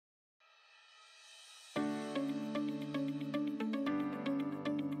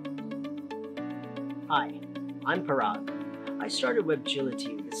Hi, I'm Parag. I started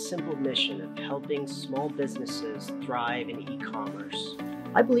Webgility with a simple mission of helping small businesses thrive in e-commerce.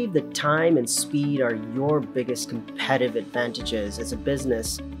 I believe that time and speed are your biggest competitive advantages as a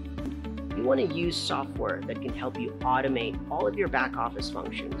business. You want to use software that can help you automate all of your back office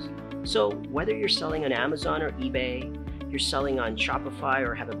functions. So whether you're selling on Amazon or eBay, you're selling on Shopify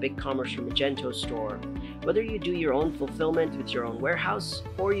or have a BigCommerce or Magento store, whether you do your own fulfillment with your own warehouse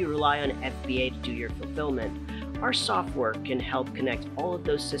or you rely on FBA to do your fulfillment, our software can help connect all of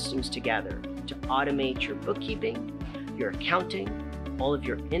those systems together to automate your bookkeeping, your accounting, all of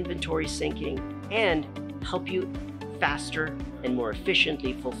your inventory syncing, and help you faster and more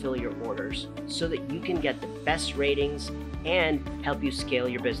efficiently fulfill your orders so that you can get the best ratings and help you scale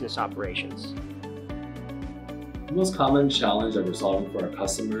your business operations. The most common challenge that we're solving for our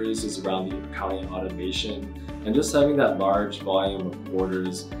customers is around the accounting automation and just having that large volume of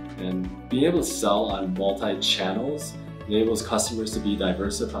orders and being able to sell on multi-channels enables customers to be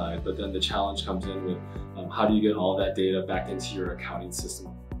diversified, but then the challenge comes in with how do you get all that data back into your accounting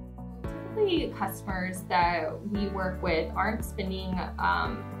system? Typically, customers that we work with aren't spending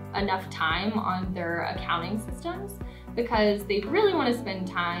enough time on their accounting systems because they really want to spend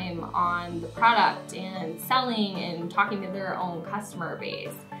time on the product and selling and talking to their own customer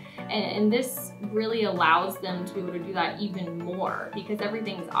base. And this really allows them to be able to do that even more because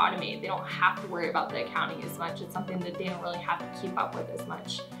everything's automated. They don't have to worry about the accounting as much. It's something that they don't really have to keep up with as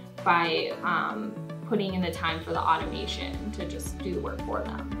much by putting in the time for the automation to just do the work for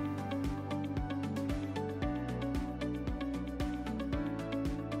them.